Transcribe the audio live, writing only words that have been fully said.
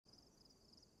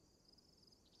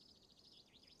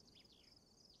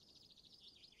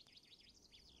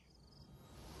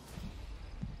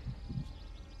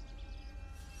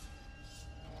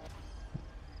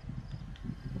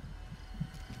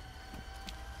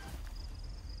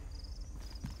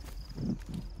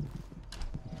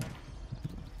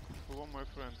my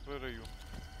friend? Where are you?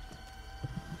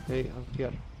 Hey, I'm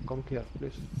here. Come here,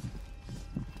 please.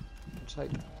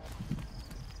 Inside.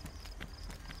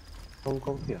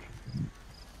 Come here.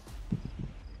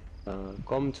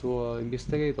 Come to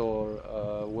investigate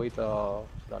or wait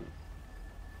run.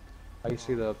 I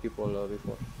see the people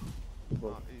before.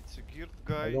 It's a geared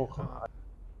guy. I don't have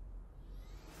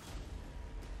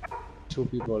two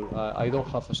people. I don't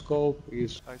have a scope.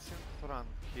 Is I sent Frank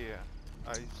here.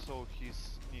 I saw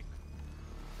his nick.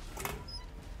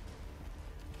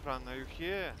 Fran, are you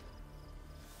here?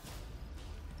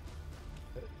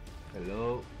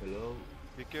 Hello, hello.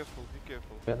 Be careful, be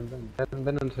careful.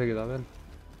 ven enseguida, ven.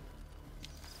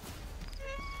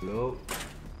 Hello.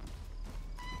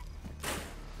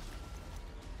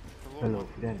 Hello, Hello,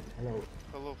 friend. Hello.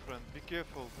 hello, friend. Be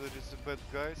careful. There is a bad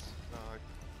guys.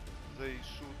 They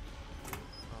shoot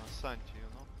Santi, you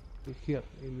know. Here,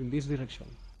 in this direction.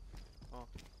 Oh.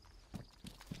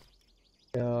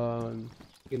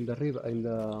 In the river, in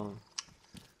the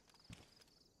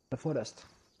forest.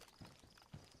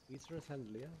 It's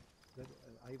recently, yeah.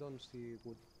 I don't see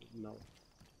good now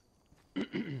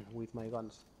with my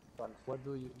guns. What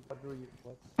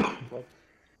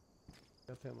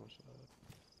hacemos?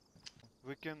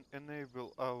 We can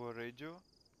enable our radio.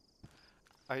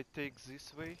 I take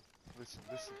this way. Listen,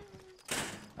 listen.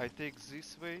 I take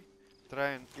this way,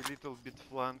 trying a little bit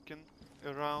flanking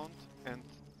around and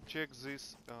check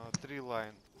this tree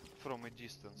line from a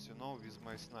distance, you know, with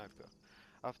my sniper.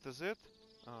 After that,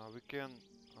 we can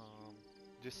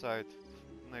decide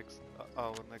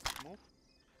our next move.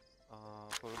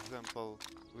 For example,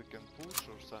 we can push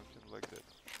or something like that.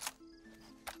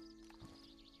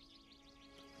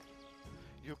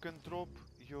 You can drop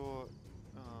your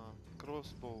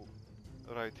crossbow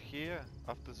right here.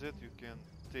 After that, you can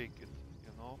take it,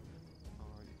 you know.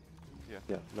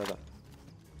 Yeah. Nada.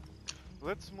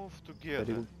 Let's move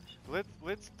together.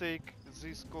 Let's take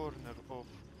this corner of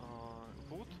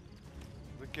wood.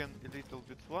 We can a little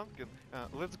bit flanking.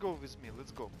 Let's go with me.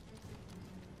 Let's go.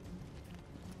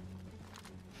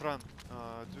 Fran,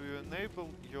 do you enable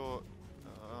your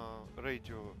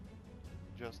radio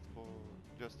just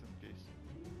in case?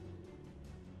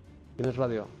 ¿Tienes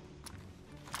radio?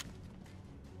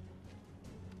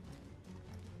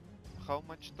 How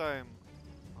much time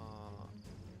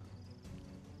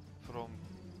from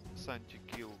Santi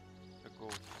kill ago,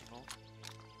 you know?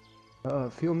 A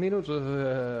few minutes,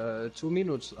 2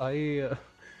 minutes. Okay,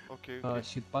 okay.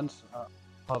 Shit pants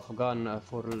have gone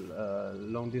for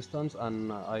long distance,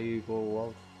 and I go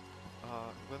out.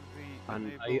 When we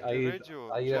And enable the radio,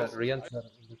 re-enter.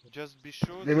 just be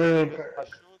sure Dímelo that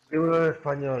en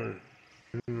español.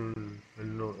 El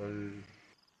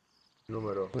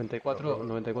número.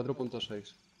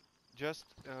 94.6. just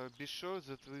be sure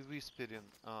that we whispering.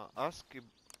 Ask if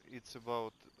it's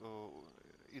about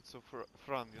it's of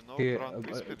Fran, you know, Fran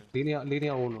whispering.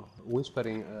 Línea 1,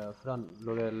 whispering, Fran,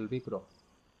 lo del micro.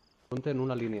 Ponte en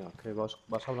una línea, que vas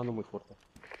hablando muy fuerte.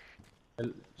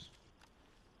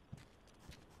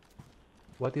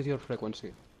 What is your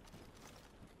frequency?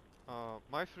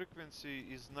 My frequency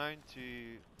is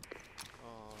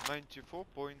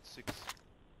 94.6.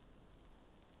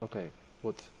 Okay,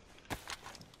 good.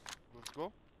 Let's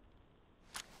go.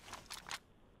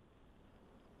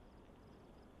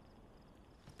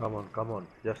 Come on,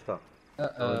 ya está.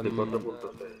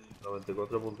 94.6.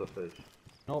 94.6.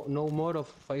 No more of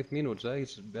 5 minutes,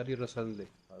 it's very recently.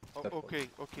 Okay,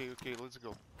 let's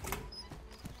go.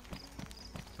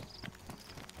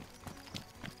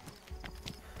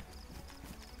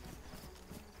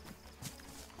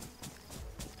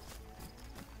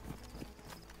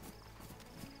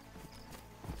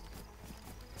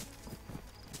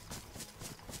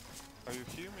 Are you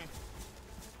hear me?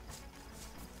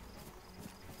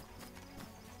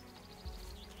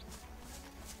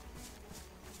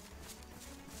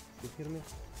 You hear me?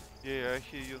 Yeah, I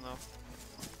hear you now.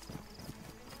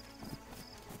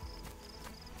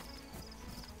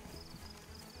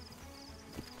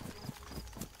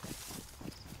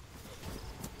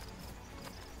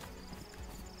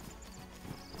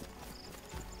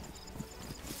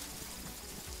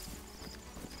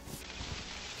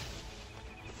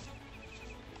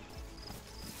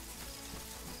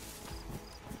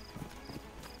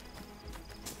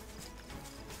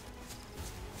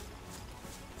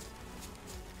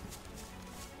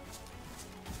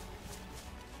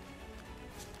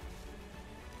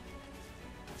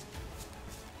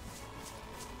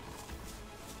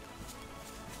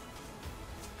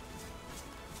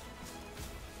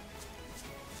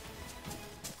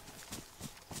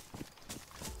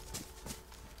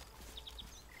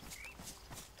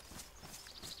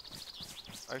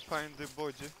 I find the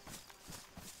body.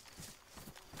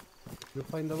 You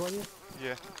find the body?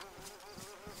 Yeah.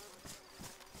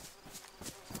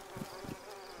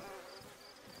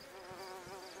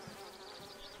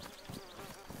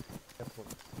 Careful.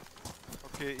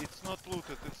 Okay, it's not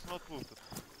looted, it's not looted.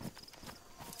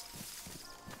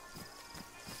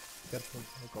 Careful,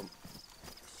 I come.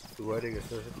 Tú, Eric,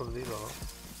 estás escondido,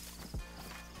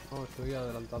 ¿no? No, estoy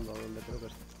adelantando a donde creo que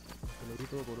está. Te lo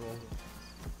quito por un...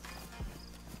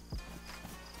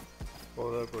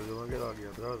 Joder, pues yo me quedo aquí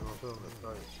atrás, no sé dónde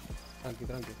estáis. Tranqui,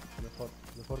 tranqui.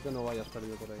 Mejor que no vayas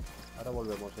perdido por ahí. Ahora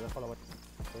volvemos, se deja la valla.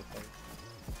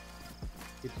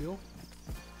 It's you?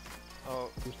 Oh,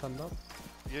 You stand up?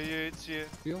 yeah, it's here.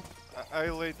 You? I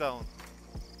lay down.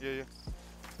 Yeah.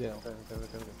 Yeah, okay.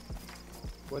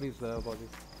 Where is the body?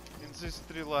 In this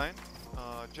tree line,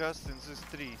 just in this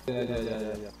tree.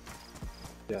 Yeah.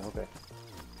 Yeah, okay.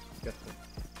 Careful.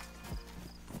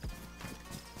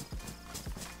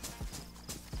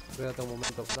 Espérate un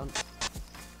momento, Fran.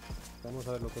 Vamos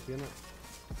a ver lo que tiene.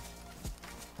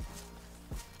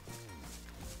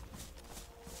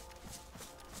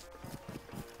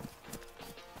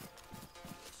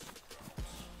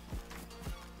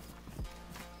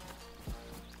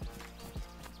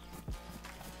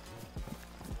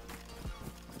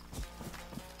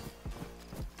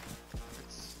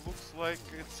 It looks like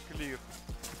it's clear.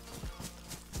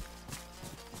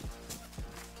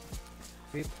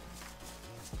 Fit.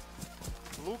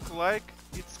 Look like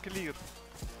it's clear.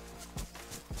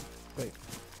 Okay.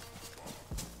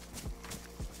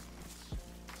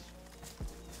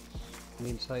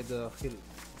 Inside the hill.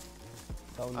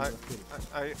 Down the hill.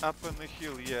 I up on the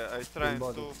hill, yeah. I trying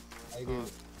body. to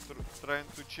trying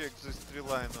to check this tree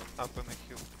line up on the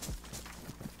hill.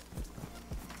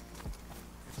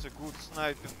 It's a good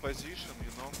sniping position,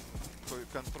 you know, for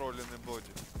controlling the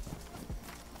body.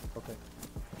 Okay.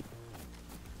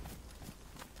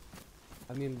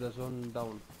 I'm in the zone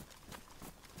down.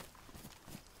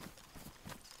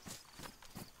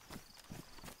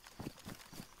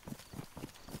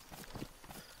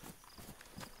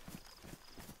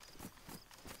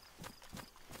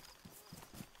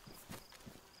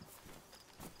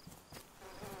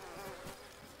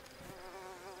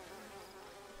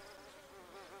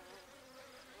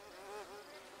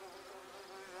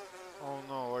 Oh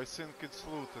no, I think it's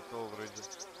looted already.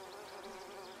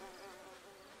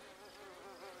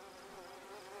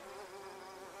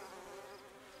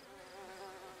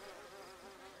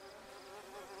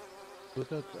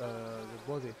 Look at the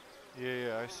body.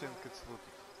 Yeah, I think it's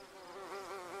looted.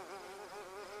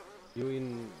 You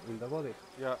in the body?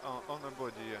 Yeah, on the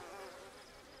body, yeah.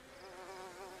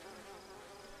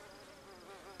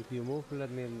 If you move,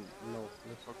 let me know.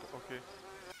 Let's Okay.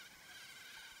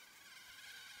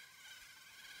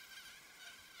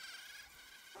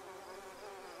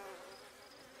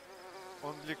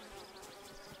 Only...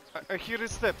 I hear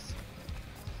his steps.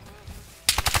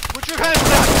 Put your hands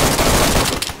up!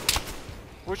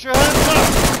 Put your hands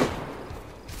up!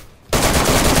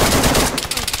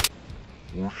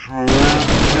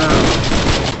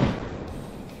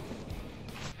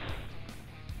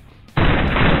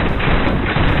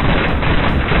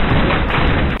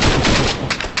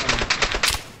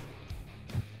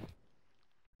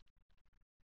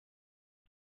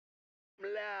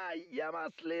 Бля, я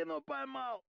маслину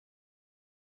поймал.